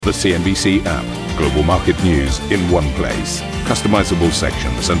The CNBC app. Global market news in one place. Customizable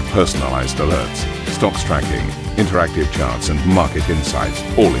sections and personalized alerts. Stocks tracking, interactive charts and market insights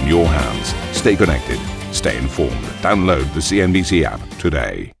all in your hands. Stay connected. Stay informed. Download the CNBC app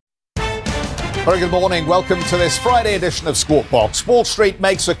today. Very good morning. Welcome to this Friday edition of Squawk. Wall Street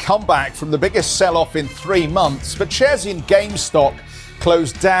makes a comeback from the biggest sell-off in 3 months, but shares in GameStop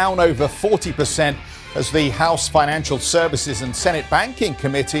closed down over 40% as the House Financial Services and Senate Banking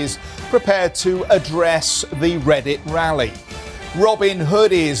Committees prepare to address the Reddit rally.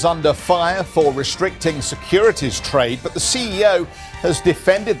 Robinhood is under fire for restricting securities trade, but the CEO has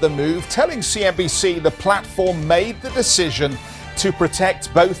defended the move, telling CNBC the platform made the decision to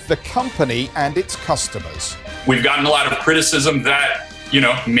protect both the company and its customers. We've gotten a lot of criticism that,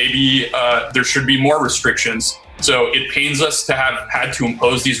 maybe there should be more restrictions. So it pains us to have had to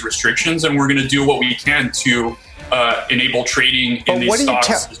impose these restrictions, and we're going to do what we can to enable trading in these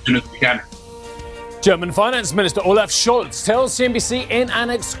stocks as soon as we can. German Finance Minister Olaf Scholz tells CNBC in an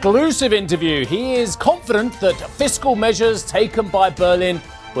exclusive interview he is confident that fiscal measures taken by Berlin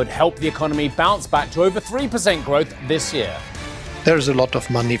would help the economy bounce back to over 3% growth this year. There's a lot of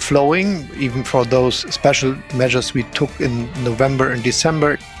money flowing, even for those special measures we took in November and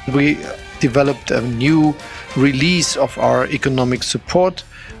December. We developed a new release of our economic support,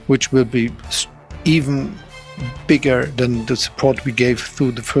 which will be even bigger than the support we gave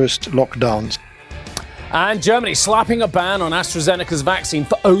through the first lockdowns. And Germany slapping a ban on AstraZeneca's vaccine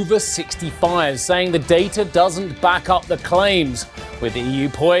for over 65s, saying the data doesn't back up the claims, with the EU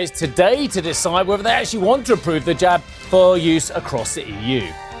poised today to decide whether they actually want to approve the jab for use across the EU.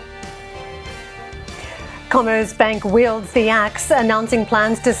 Commerzbank wields the axe, announcing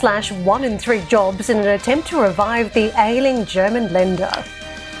plans to slash 1 in 3 jobs in an attempt to revive the ailing German lender.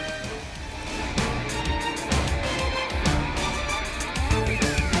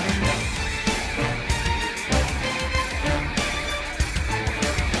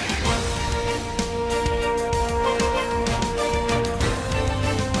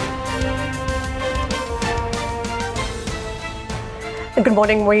 Good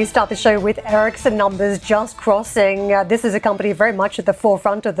morning. We start the show with Ericsson numbers just crossing. This is a company very much at the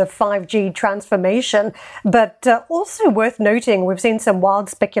forefront of the 5G transformation, but also worth noting, we've seen some wild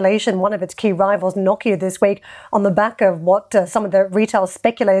speculation. One of its key rivals, Nokia, this week on the back of what some of the retail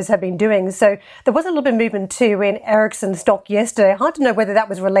speculators have been doing. So there was a little bit of movement too in Ericsson stock yesterday. Hard to know whether that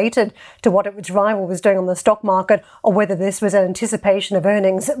was related to what its rival was doing on the stock market or whether this was an anticipation of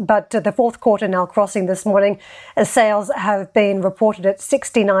earnings. But the fourth quarter now crossing this morning. Sales have been reported at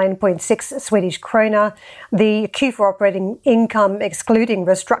 69.6 Swedish krona. The Q4 operating income, excluding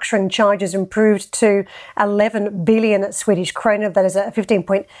restructuring charges, improved to 11 billion Swedish krona. That is a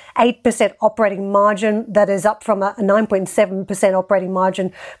 15.8% operating margin. That is up from a 9.7% operating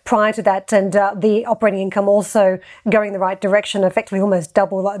margin prior to that. And the operating income also going in the right direction, effectively almost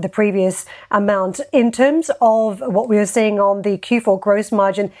double the previous amount. In terms of what we were seeing on the Q4 gross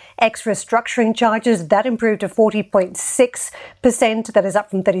margin, ex restructuring charges, that improved to 40.6%. That is up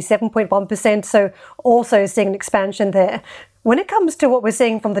from 37.1%. So also seeing an expansion there. When it comes to what we're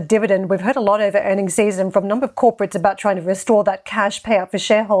seeing from the dividend, we've heard a lot over earnings season from a number of corporates about trying to restore that cash payout for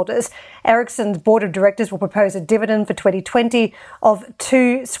shareholders. Ericsson's board of directors will propose a dividend for 2020 of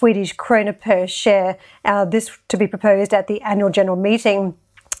 2 Swedish krona per share. This to be proposed at the annual general meeting.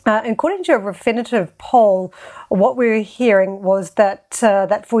 According to a Refinitiv poll, what we were hearing was that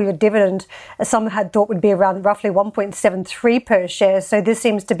that full-year dividend, some had thought would be around roughly 1.73 per share. So this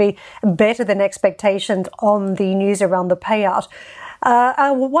seems to be better than expectations on the news around the payout.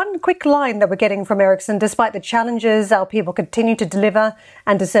 One quick line that we're getting from Ericsson: despite the challenges, our people continue to deliver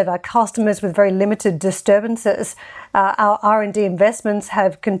and to serve our customers with very limited disturbances. Our R&D investments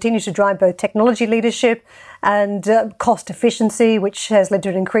have continued to drive both technology leadership and cost efficiency, which has led to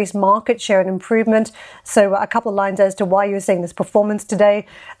an increased market share and improvement. So a couple of lines as to why you're seeing this performance today.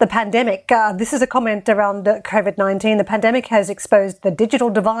 The pandemic, this is a comment around COVID-19. The pandemic has exposed the digital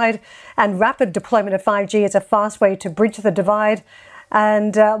divide, and rapid deployment of 5G is a fast way to bridge the divide.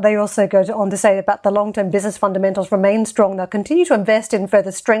 And they also go on to say about the long-term business fundamentals remain strong. They'll continue to invest in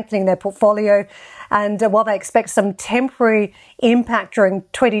further strengthening their portfolio. And while they expect some temporary impact during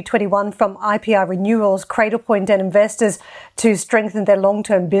 2021 from IPR renewals, Cradlepoint and investors to strengthen their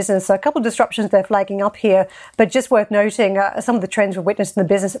long-term business. So a couple of disruptions they're flagging up here, but just worth noting some of the trends we've witnessed in the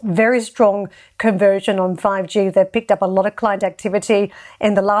business. Very strong conversion on 5G. They've picked up a lot of client activity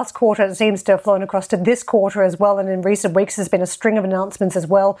in the last quarter. It seems to have flown across to this quarter as well. And in recent weeks, there's been a string of announcements as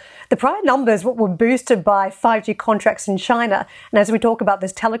well. The prior numbers were boosted by 5G contracts in China. And as we talk about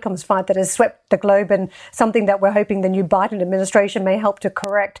this telecoms fight that has swept the globe globe, and something that we're hoping the new Biden administration may help to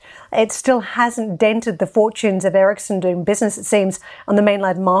correct. It still hasn't dented the fortunes of Ericsson doing business, it seems, on the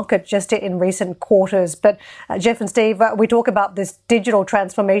mainland market just in recent quarters. But Jeff and Steve, we talk about this digital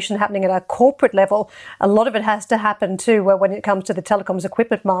transformation happening at a corporate level. A lot of it has to happen too when it comes to the telecoms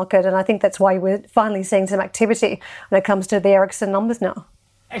equipment market, and I think that's why we're finally seeing some activity when it comes to the Ericsson numbers now.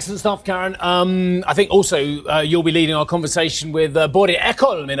 Excellent stuff, Karen. I think also you'll be leading our conversation with Börje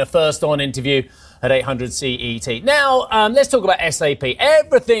Ekholm in a First On interview at 800 CET. Now, let's talk about SAP.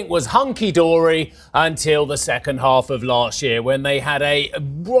 Everything was hunky-dory until the second half of last year when they had a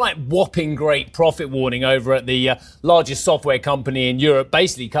right whopping great profit warning over at the largest software company in Europe.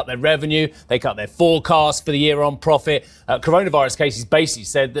 Basically cut their revenue, they cut their forecast for the year on profit. Coronavirus cases basically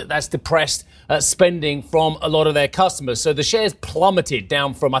said that that's depressed spending from a lot of their customers. So the shares plummeted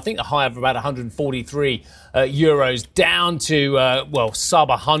down from, I think, a high of about 143 euros down to, sub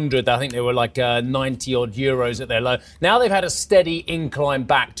 100. I think they were like 90 odd euros at their low. Now they've had a steady incline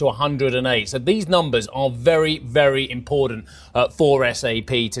back to 108. So these numbers are very, very important for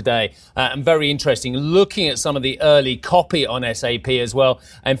SAP today. And very interesting. Looking at some of the early copy on SAP as well.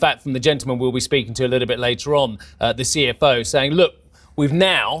 In fact, from the gentleman we'll be speaking to a little bit later on, the CFO, saying, look, we've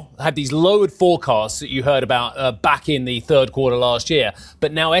now had these lowered forecasts that you heard about back in the third quarter last year.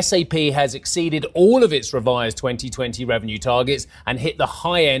 But now SAP has exceeded all of its revised 2020 revenue targets and hit the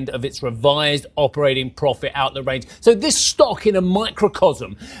high end of its revised operating profit outlook range. So this stock in a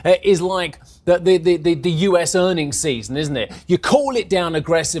microcosm is like the US earnings season, isn't it? You call it down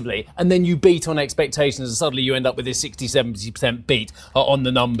aggressively and then you beat on expectations and suddenly you end up with this 60-70% beat on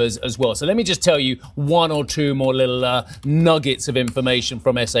the numbers as well. So let me just tell you one or two more little nuggets of information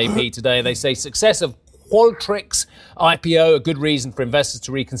from SAP today. They say success of Qualtrics IPO, a good reason for investors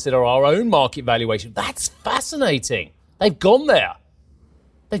to reconsider our own market valuation. That's fascinating. They've gone there.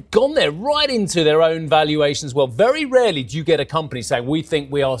 They've gone there right into their own valuation as well. Very rarely do you get a company saying, we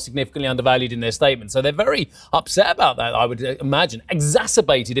think we are significantly undervalued in their statement. So they're very upset about that, I would imagine.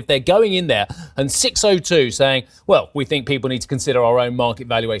 Exacerbated if they're going in there and 602 saying, well, we think people need to consider our own market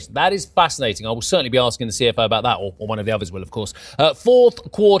valuation. That is fascinating. I will certainly be asking the CFO about that, or one of the others will, of course.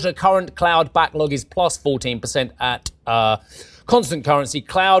 Fourth quarter current cloud backlog is plus 14% at constant currency.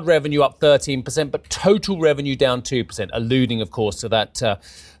 Cloud revenue up 13%, but total revenue down 2%, alluding, of course, to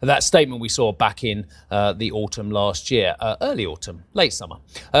that statement we saw back in the autumn last year, early autumn, late summer.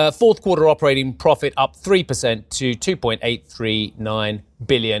 Fourth quarter operating profit up 3% to 2.839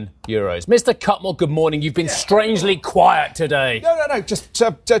 billion euros. Mr. Cutmore, good morning. You've been strangely quiet today. No.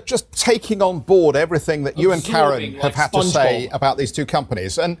 Just taking on board everything that you and Karen have had to say about these two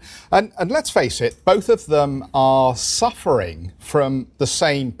companies. And let's face it, both of them are suffering from the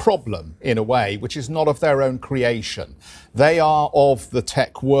same problem in a way, which is not of their own creation. They are of the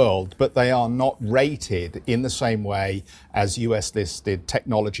tech world, but they are not rated in the same way as US-listed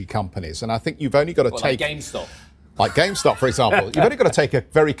technology companies. And I think you've only got to take... Like GameStop, for example. You've only got to take a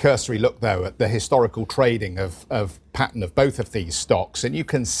very cursory look, though, at the historical trading of pattern of both of these stocks. And you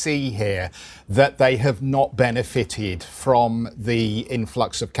can see here that they have not benefited from the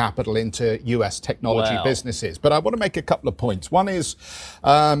influx of capital into US technology businesses. But I want to make a couple of points. One is,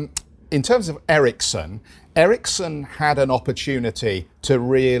 in terms of Ericsson had an opportunity to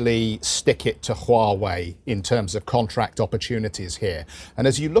really stick it to Huawei in terms of contract opportunities here. And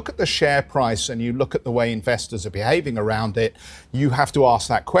as you look at the share price and you look at the way investors are behaving around it, you have to ask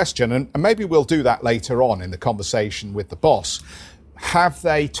that question. And maybe we'll do that later on in the conversation with the boss. Have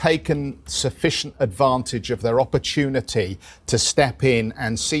they taken sufficient advantage of their opportunity to step in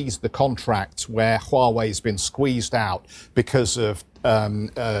and seize the contracts where Huawei's been squeezed out because of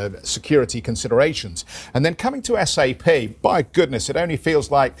security considerations? And then coming to SAP, by goodness, it only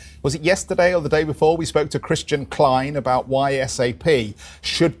feels like, was it yesterday or the day before, we spoke to Christian Klein about why SAP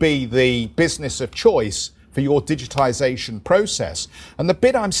should be the business of choice for your digitization process. And the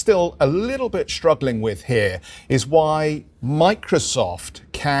bit I'm still a little bit struggling with here is why Microsoft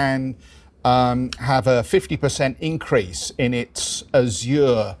can have a 50% increase in its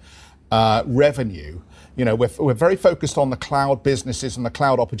Azure revenue. You know, we're very focused on the cloud businesses and the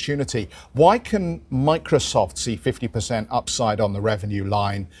cloud opportunity. Why can Microsoft see 50% upside on the revenue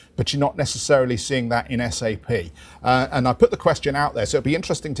line, but you're not necessarily seeing that in SAP? And I put the question out there, so it'd be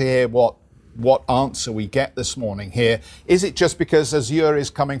interesting to hear what answer we get this morning here. Is it just because Azure is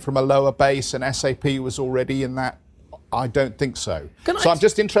coming from a lower base and SAP was already in that? I don't think so. I'm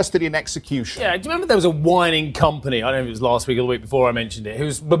just interested in execution. Yeah, do you remember there was a whining company, I don't know if it was last week or the week before I mentioned it, who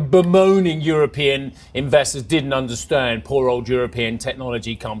was bemoaning European investors didn't understand poor old European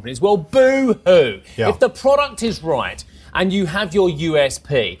technology companies? Well, boo-hoo. Yeah. If the product is right and you have your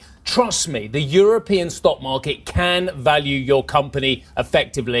USP, Trust me, the European stock market can value your company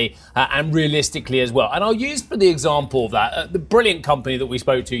effectively and realistically as well. And I'll use for the example of that, the brilliant company that we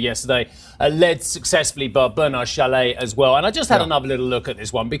spoke to yesterday, led successfully by Bernard Chalet as well. And I just had another little look at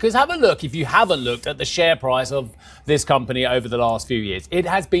this one, because have a look, if you haven't looked at the share price of this company over the last few years. It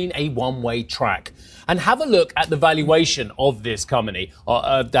has been a one-way track. And have a look at the valuation of this company.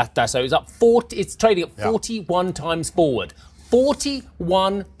 Dassault is up 40. It's trading at 41 times forward.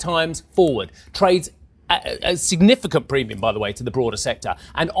 41 times forward. Trades a significant premium, by the way, to the broader sector,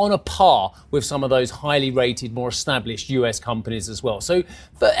 and on a par with some of those highly rated, more established US companies as well. So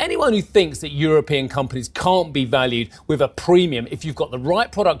for anyone who thinks that European companies can't be valued with a premium, if you've got the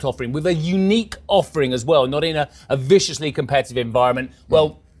right product offering, with a unique offering as well, not in a viciously competitive environment,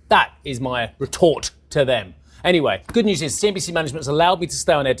 well, that is my retort to them. Anyway, good news is CNBC management has allowed me to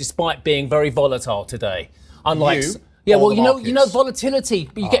stay on air despite being very volatile today. Unlike... Yeah, well, you know, volatility.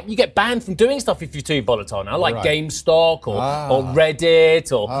 You get banned from doing stuff if you're too volatile now, like GameStop or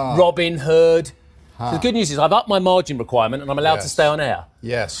Reddit or Robinhood. So the good news is I've upped my margin requirement and I'm allowed to stay on air.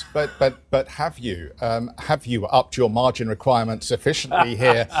 Yes, but have you upped your margin requirement sufficiently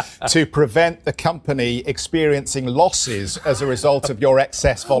here to prevent the company experiencing losses as a result of your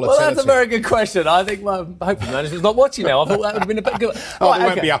excess volatility? Well, that's a very good question. I think my hoping management's not watching now. I thought that would have been a bit good. They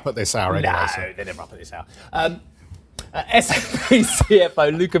won't be up at this hour anyway. No, they're never up at this hour. SAP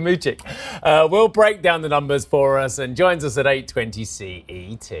CFO Luka Mucic will break down the numbers for us and joins us at 8:20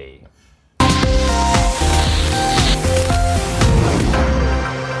 CET.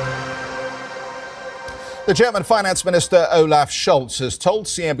 The German Finance Minister Olaf Scholz has told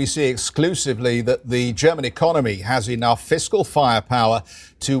CNBC exclusively that the German economy has enough fiscal firepower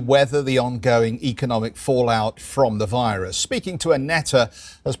to weather the ongoing economic fallout from the virus. Speaking to Annetta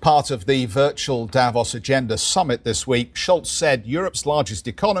as part of the virtual Davos Agenda Summit this week, Scholz said Europe's largest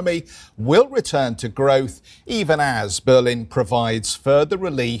economy will return to growth even as Berlin provides further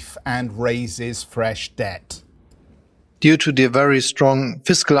relief and raises fresh debt. Due to the very strong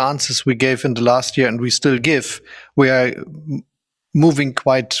fiscal answers we gave in the last year and we still give, we are moving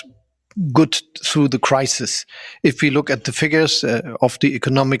quite good through the crisis. If we look at the figures of the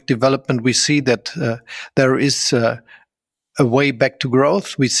economic development, we see that there is a way back to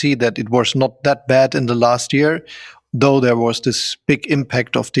growth. We see that it was not that bad in the last year, though there was this big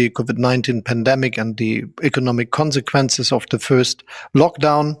impact of the COVID-19 pandemic and the economic consequences of the first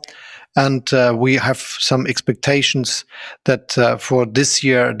lockdown. And we have some expectations that for this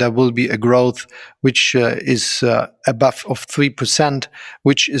year there will be a growth which is above of 3%,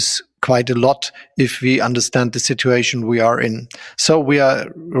 which is quite a lot if we understand the situation we are in. So we are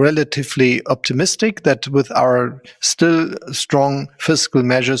relatively optimistic that with our still strong fiscal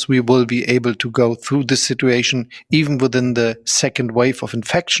measures, we will be able to go through this situation, even within the second wave of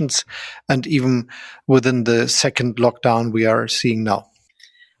infections and even within the second lockdown we are seeing now.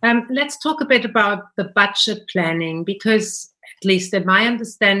 Let's talk a bit about the budget planning, because at least in my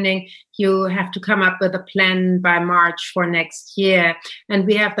understanding, you have to come up with a plan by March for next year. And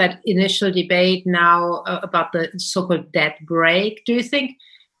we have that initial debate now about the so-called debt break. Do you think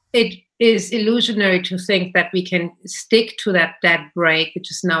it is illusionary to think that we can stick to that debt break, which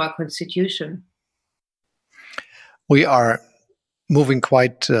is now a constitution? We are moving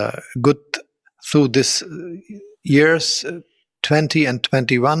quite good through this years. 20 and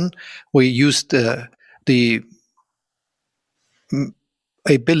 21, we used the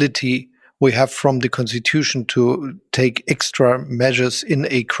ability we have from the Constitution to take extra measures in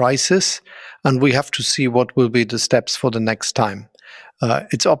a crisis, and we have to see what will be the steps for the next time.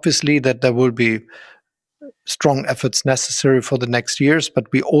 It's obviously that there will be strong efforts necessary for the next years,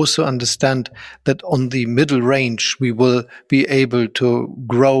 but we also understand that on the middle range, we will be able to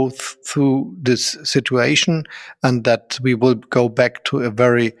grow through this situation and that we will go back to a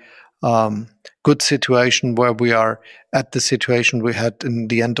very good situation where we are at the situation we had in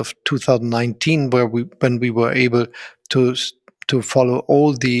the end of 2019, when we were able to follow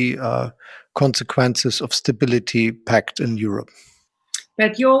all the consequences of stability pact in Europe.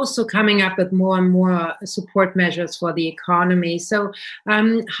 But you're also coming up with more and more support measures for the economy. So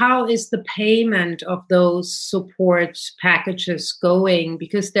how is the payment of those support packages going?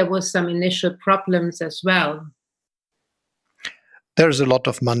 Because there was some initial problems as well. There's a lot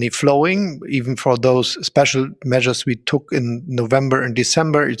of money flowing, even for those special measures we took in November and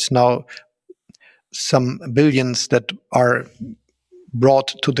December. It's now some billions that are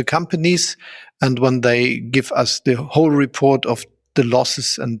brought to the companies. And when they give us the whole report of the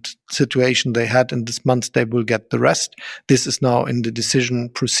losses and situation they had in this month, they will get the rest. This is now in the decision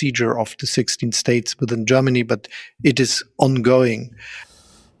procedure of the 16 states within Germany, but it is ongoing.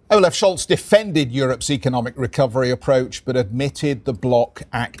 Olaf Scholz defended Europe's economic recovery approach, but admitted the bloc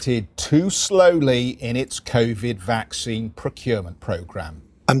acted too slowly in its COVID vaccine procurement programme.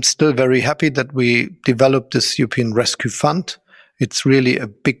 I'm still very happy that we developed this European Rescue Fund. It's really a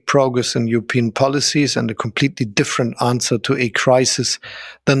big progress in European policies and a completely different answer to a crisis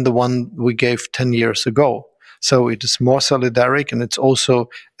than the one we gave 10 years ago. So it is more solidaric, and it's also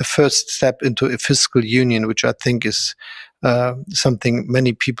a first step into a fiscal union, which I think is something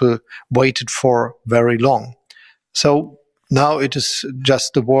many people waited for very long. So now it is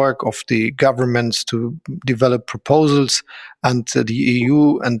just the work of the governments to develop proposals and the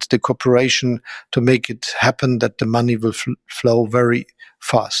EU and the cooperation to make it happen that the money will flow very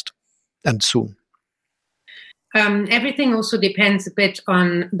fast and soon. Everything also depends a bit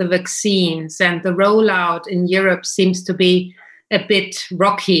on the vaccines, and the rollout in Europe seems to be a bit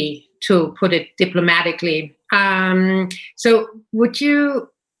rocky, to put it diplomatically. So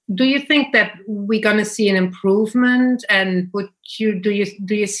do you think that we're going to see an improvement, and do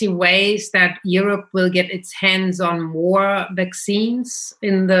you see ways that Europe will get its hands on more vaccines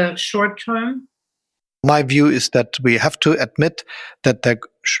in the short term? My view is that we have to admit that there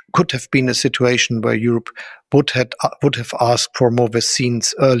could have been a situation where Europe would have asked for more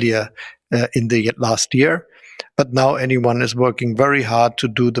vaccines earlier in the last year. But now anyone is working very hard to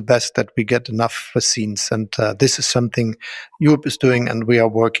do the best that we get enough vaccines. And this is something Europe is doing, and we are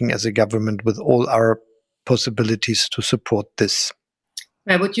working as a government with all our possibilities to support this.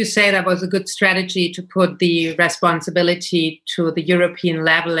 Would you say that was a good strategy to put the responsibility to the European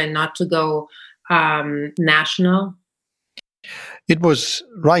level and not to go national? It was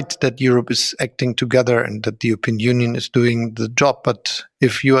right that Europe is acting together and that the European Union is doing the job. But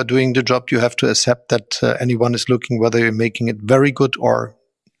if you are doing the job, you have to accept that anyone is looking whether you're making it very good or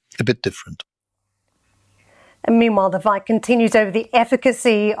a bit different. And meanwhile, the fight continues over the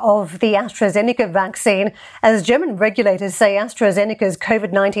efficacy of the AstraZeneca vaccine, as German regulators say AstraZeneca's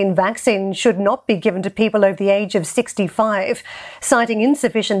COVID-19 vaccine should not be given to people over the age of 65, citing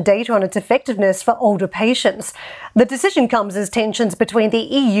insufficient data on its effectiveness for older patients. The decision comes as tensions between the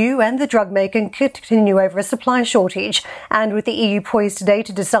EU and the drug maker continue over a supply shortage, and with the EU poised today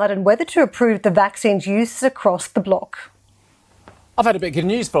to decide on whether to approve the vaccine's use across the bloc. I've had a bit of good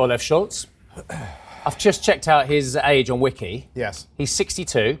news for Olaf Scholz. I've just checked out his age on Wiki. Yes. He's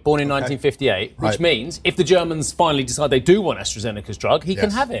 62, born in 1958, which means if the Germans finally decide they do want AstraZeneca's drug, he can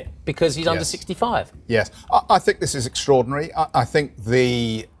have it because he's under 65. Yes. I think this is extraordinary. I think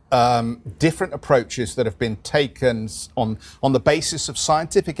the different approaches that have been taken on the basis of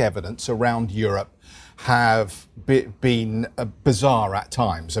scientific evidence around Europe have been bizarre at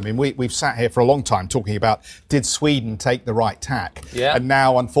times. I mean, we've sat here for a long time talking about, did Sweden take the right tack? Yeah. And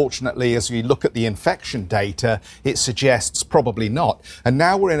now, unfortunately, as we look at the infection data, it suggests probably not. And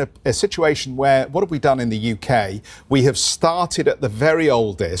now we're in a situation where, what have we done in the UK? We have started at the very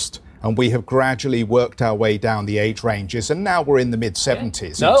oldest, and we have gradually worked our way down the age ranges, and now we're in the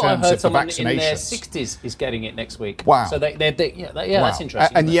mid-70s in terms of the vaccinations. In their 60s is getting it next week. Wow. So wow. That's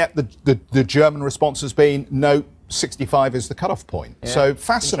interesting. And yet the German response has been, no, 65 is the cutoff point. Yeah. So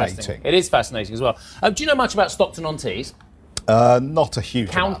fascinating. It is fascinating as well. Do you know much about Stockton-on-Tees? Not a huge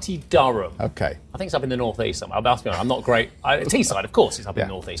County amount. Durham. Okay. I think it's up in the northeast somewhere. I'll be honest, I'm not great. Teesside, of course, it's up in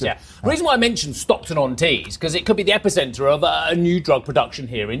the northeast, yeah. The reason why I mentioned Stockton-on-Tees, because it could be the epicentre of a new drug production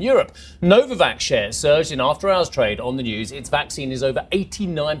here in Europe. Novavax shares surged in after-hours trade on the news. Its vaccine is over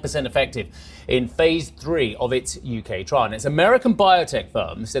 89% effective in phase 3 of its UK trial. And its American biotech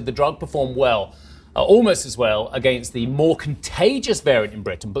firm said the drug performed well, almost as well against the more contagious variant in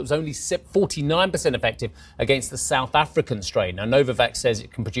Britain, but was only 49% effective against the South African strain. Now, Novavax says it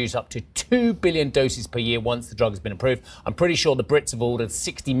can produce up to 2 billion doses per year once the drug has been approved. I'm pretty sure the Brits have ordered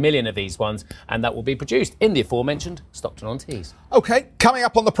 60 million of these ones, and that will be produced in the aforementioned Stockton-on-Tees. OK, coming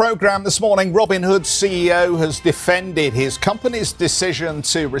up on the programme this morning, Robinhood's CEO has defended his company's decision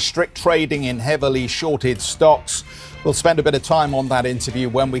to restrict trading in heavily shorted stocks. We'll spend a bit of time on that interview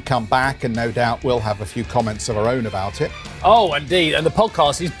when we come back, and no doubt we'll have a few comments of our own about it. Oh, indeed. And the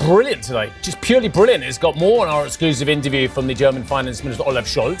podcast is brilliant today. Just purely brilliant. It's got more on our exclusive interview from the German Finance Minister Olaf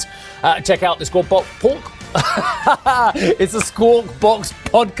Scholz. Check out the Squawk Box Pork. It's a Squawk Box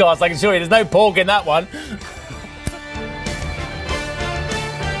podcast. I can assure you there's no pork in that one.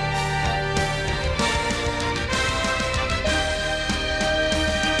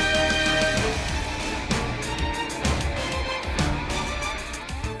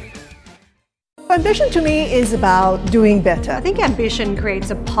 Ambition to me is about doing better. I think ambition creates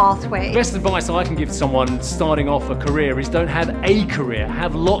a pathway. The best advice I can give to someone starting off a career is don't have a career,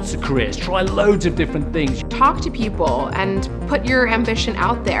 have lots of careers, try loads of different things. Talk to people and put your ambition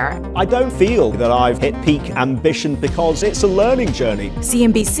out there. I don't feel that I've hit peak ambition because it's a learning journey.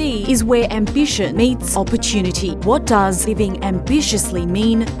 CNBC is where ambition meets opportunity. What does living ambitiously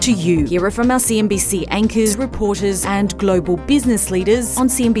mean to you? Hear it from our CNBC anchors, reporters, and global business leaders on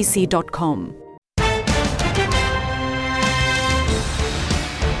CNBC.com.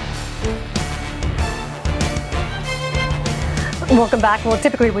 Welcome back. Well,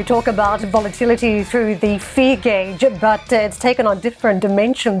 typically we talk about volatility through the fear gauge, but it's taken on a different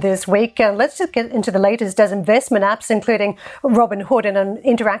dimension this week. Let's just get into the latest as investment apps, including Robinhood and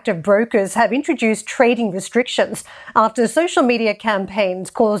interactive brokers, have introduced trading restrictions after social media campaigns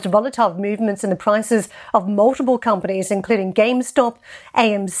caused volatile movements in the prices of multiple companies, including GameStop,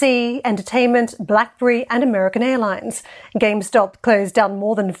 AMC Entertainment, BlackBerry, and American Airlines. GameStop closed down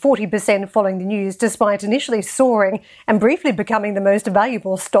more than 40% following the news, despite initially soaring and briefly becoming the most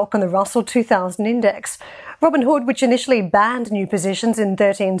valuable stock on the Russell 2000 index. Robinhood, which initially banned new positions in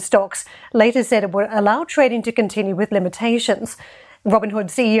 13 stocks, later said it would allow trading to continue with limitations. Robinhood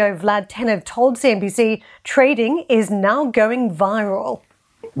CEO Vlad Tenev told CNBC trading is now going viral.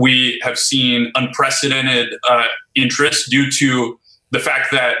 We have seen unprecedented interest due to the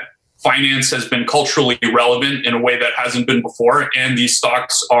fact that finance has been culturally relevant in a way that hasn't been before, and these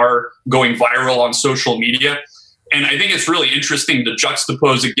stocks are going viral on social media. And I think it's really interesting to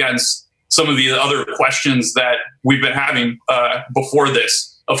juxtapose against some of the other questions that we've been having before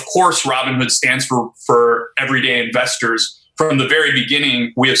this. Of course, Robinhood stands for everyday investors. From the very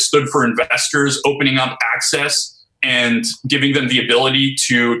beginning, we have stood for investors, opening up access and giving them the ability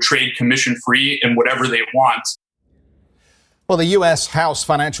to trade commission-free in whatever they want. Well, the U.S. House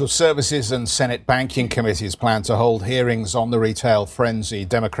Financial Services and Senate Banking Committees plan to hold hearings on the retail frenzy.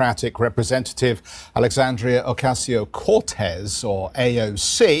 Democratic Representative Alexandria Ocasio-Cortez, or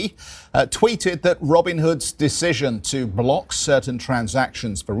AOC, tweeted that Robinhood's decision to block certain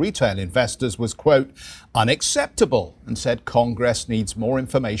transactions for retail investors was, quote, unacceptable, and said Congress needs more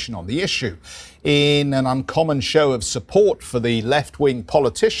information on the issue. In an uncommon show of support for the left-wing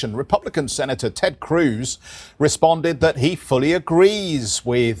politician, Republican Senator Ted Cruz responded that he fully agrees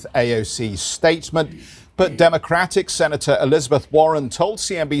with AOC's statement. But Democratic Senator Elizabeth Warren told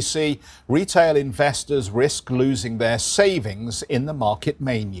CNBC retail investors risk losing their savings in the market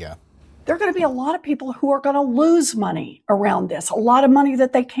mania. There are going to be a lot of people who are going to lose money around this, a lot of money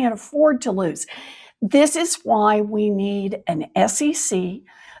that they can't afford to lose. This is why we need an SEC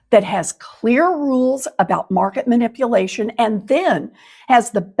that has clear rules about market manipulation and then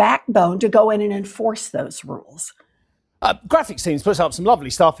has the backbone to go in and enforce those rules. Graphics teams puts up some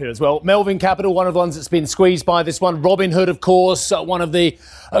lovely stuff here as well. Melvin Capital, one of the ones that's been squeezed by this one. Robinhood, of course, one of the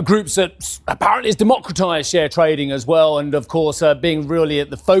groups that apparently has democratized share trading as well. And, of course, being really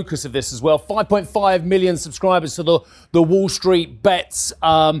at the focus of this as well. 5.5 million subscribers to the Wall Street Bets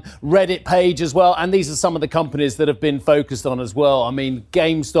Reddit page as well. And these are some of the companies that have been focused on as well. I mean,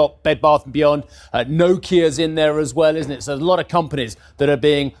 GameStop, Bed Bath & Beyond, Nokia's in there as well, isn't it? So there's a lot of companies that are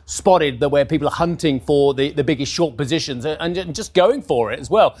being spotted where people are hunting for the biggest short positions and just going for it as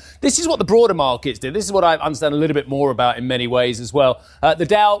well. This is what the broader markets do. This is what I understand a little bit more about in many ways as well. The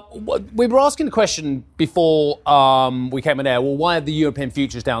Dow, we were asking the question before we came on air, well, why are the European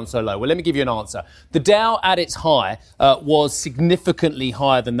futures down so low? Well, let me give you an answer. The Dow at its high was significantly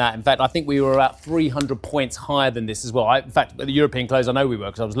higher than that. In fact, I think we were about 300 points higher than this as well. In fact, at the European close, I know we were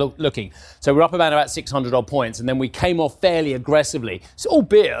because I was looking. So we're up about 600 odd points, and then we came off fairly aggressively. So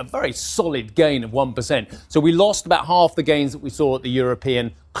albeit a very solid gain of 1%. So we lost about half the gains that we saw at the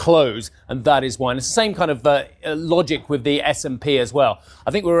European close, and that is why. And it's the same kind of logic with the S&P as well.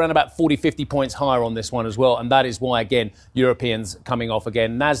 I think we're around about 40, 50 points higher on this one as well, and that is why, again, Europeans coming off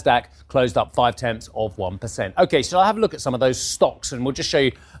again. NASDAQ closed up 0.5%. Okay, so I'll have a look at some of those stocks, and we'll just show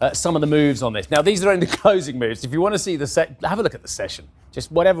you some of the moves on this. Now, these are only the closing moves. If you want to see have a look at the session. Just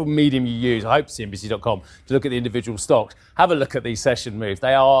whatever medium you use, I hope CNBC.com, to look at the individual stocks. Have a look at these session moves.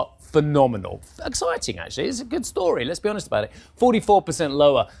 They are phenomenal. Exciting, actually. It's a good story. Let's be honest about it. 44%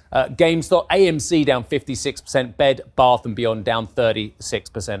 lower. GameStop, AMC down 56%. Bed Bath & Beyond down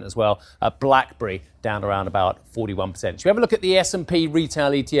 36% as well. BlackBerry down around about 41%. Should we have a look at the S&P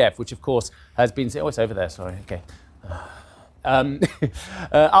Retail ETF, which, of course, has been... Oh, it's over there. Sorry. Okay.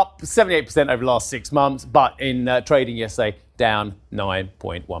 Up 78% over the last 6 months, but in trading yesterday, down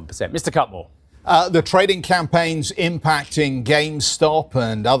 9.1%. Mr. Cutmore. The trading campaigns impacting GameStop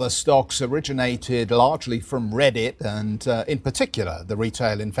and other stocks originated largely from Reddit and, in particular, the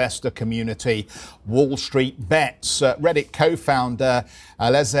retail investor community, Wall Street Bets. Reddit co-founder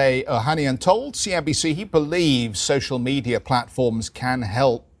Alese Ohanian told CNBC he believes social media platforms can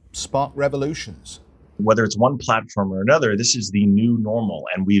help spark revolutions. Whether it's one platform or another, this is the new normal.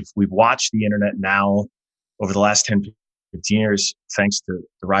 And we've watched the internet now over the last 10, 15 years, thanks to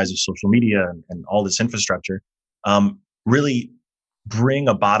the rise of social media and all this infrastructure, really bring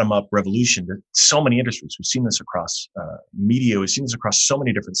a bottom-up revolution to so many industries. We've seen this across media, we've seen this across so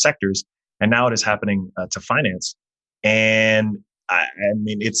many different sectors, and now it is happening to finance. And I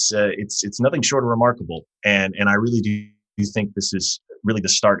mean, it's nothing short of remarkable. And I really do think this is really the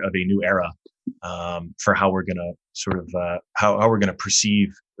start of a new era for how we're going to sort of how we're going to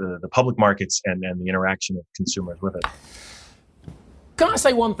perceive the public markets and the interaction of consumers with it. Can I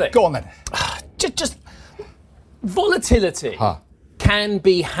say one thing? Go on then. Just volatility can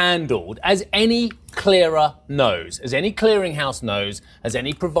be handled, as any clearer knows, as any clearinghouse knows, as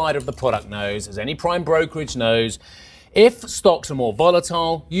any provider of the product knows, as any prime brokerage knows. If stocks are more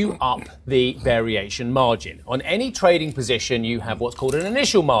volatile, you up the variation margin. On any trading position, you have what's called an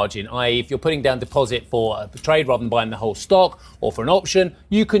initial margin, i.e. if you're putting down deposit for a trade rather than buying the whole stock, or for an option,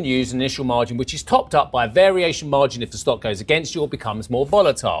 you can use an initial margin, which is topped up by a variation margin if the stock goes against you or becomes more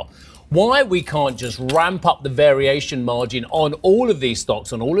volatile. Why we can't just ramp up the variation margin on all of these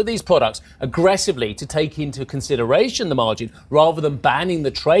stocks, on all of these products, aggressively to take into consideration the margin rather than banning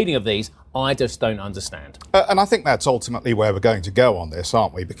the trading of these, I just don't understand. And I think that's ultimately where we're going to go on this,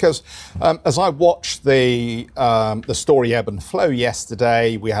 aren't we? Because as I watched the story ebb and flow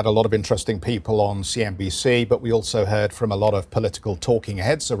yesterday, we had a lot of interesting people on CNBC, but we also heard from a lot of political talking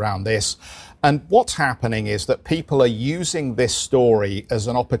heads around this. And what's happening is that people are using this story as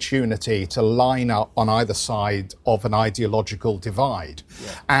an opportunity to line up on either side of an ideological divide.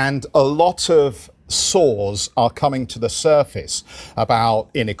 Yeah. And a lot of sores are coming to the surface about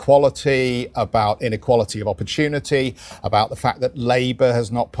inequality of opportunity, about the fact that Labour has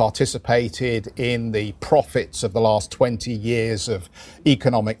not participated in the profits of the last 20 years of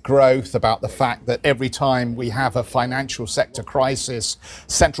economic growth, about the fact that every time we have a financial sector crisis,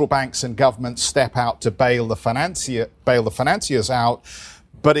 central banks and governments step out to bail the financiers out,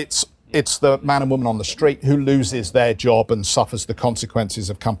 but it's the man and woman on the street who loses their job and suffers the consequences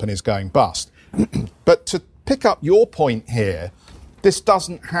of companies going bust. But to pick up your point here, this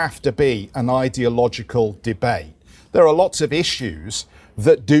doesn't have to be an ideological debate. There are lots of issues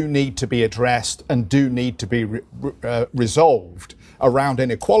that do need to be addressed and do need to be resolved around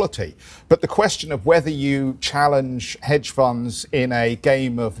inequality. But the question of whether you challenge hedge funds in a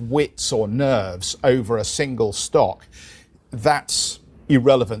game of wits or nerves over a single stock, that's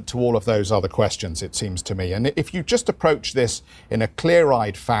irrelevant to all of those other questions, it seems to me. And if you just approach this in a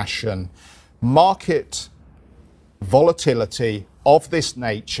clear-eyed fashion, market volatility of this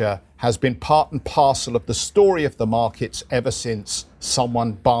nature has been part and parcel of the story of the markets ever since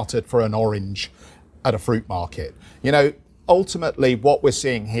someone bartered for an orange at a fruit market. You know, ultimately what we're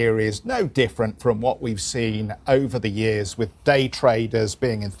seeing here is no different from what we've seen over the years with day traders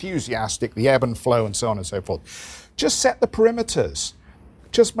being enthusiastic, the ebb and flow and so on and so forth. Just set the perimeters.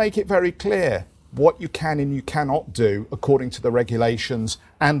 Just make it very clear what you can and you cannot do according to the regulations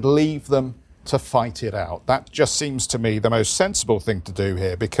and leave them to fight it out. That just seems to me the most sensible thing to do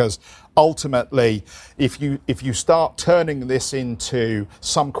here, because ultimately, if you start turning this into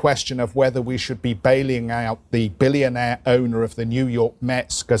some question of whether we should be bailing out the billionaire owner of the New York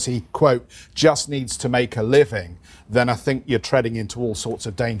Mets because he, quote, just needs to make a living, then I think you're treading into all sorts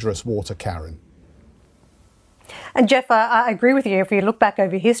of dangerous water, Karen. And Jeff, I agree with you. If you look back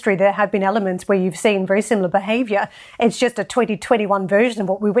over history, there have been elements where you've seen very similar behaviour. It's just a 2021 version of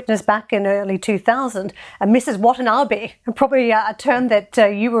what we witnessed back in early 2000. Mrs. Watanabe, probably a term that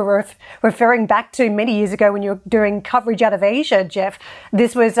you were referring back to many years ago when you were doing coverage out of Asia, Jeff.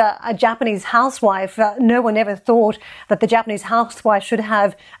 This was a Japanese housewife. No one ever thought that the Japanese housewife should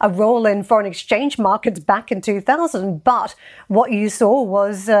have a role in foreign exchange markets back in 2000. But what you saw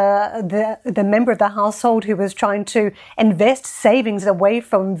was the member of the household who was trying to invest savings away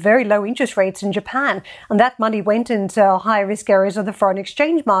from very low interest rates in Japan. And that money went into high risk areas of the foreign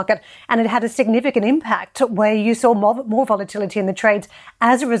exchange market. And it had a significant impact where you saw more volatility in the trades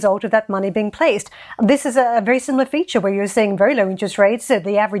as a result of that money being placed. This is a very similar feature where you're seeing very low interest rates,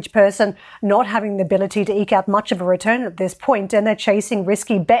 the average person not having the ability to eke out much of a return at this point, and they're chasing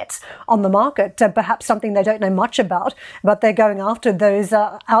risky bets on the market, perhaps something they don't know much about, but they're going after those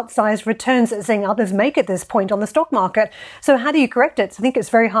outsized returns that seeing others make at this point on the stock market. So how do you correct it? I think it's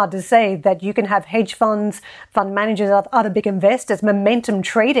very hard to say that you can have hedge funds, fund managers, other big investors, momentum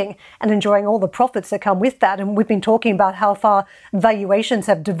trading and enjoying all the profits that come with that. And we've been talking about how far valuations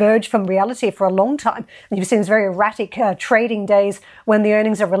have diverged from reality for a long time. And you've seen very erratic trading days when the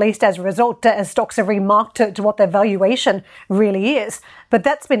earnings are released as a result, as stocks are remarked to what their valuation really is. But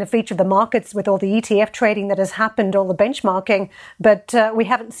that's been a feature of the markets with all the ETF trading that has happened, all the benchmarking. But we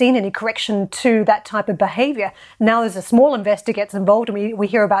haven't seen any correction to that type of behavior. Now as a small investor gets involved and we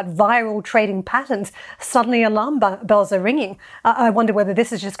hear about viral trading patterns, suddenly alarm bells are ringing. I wonder whether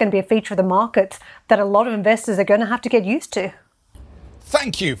this is just going to be a feature of the markets that a lot of investors are going to have to get used to.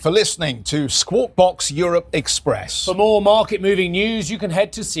 Thank you for listening to Squawk Box Europe Express. For more market-moving news, you can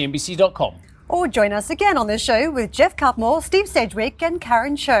head to cnbc.com. Or join us again on this show with Jeff Cutmore, Steve Sedgwick and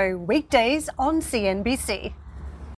Karen Cho, weekdays on CNBC.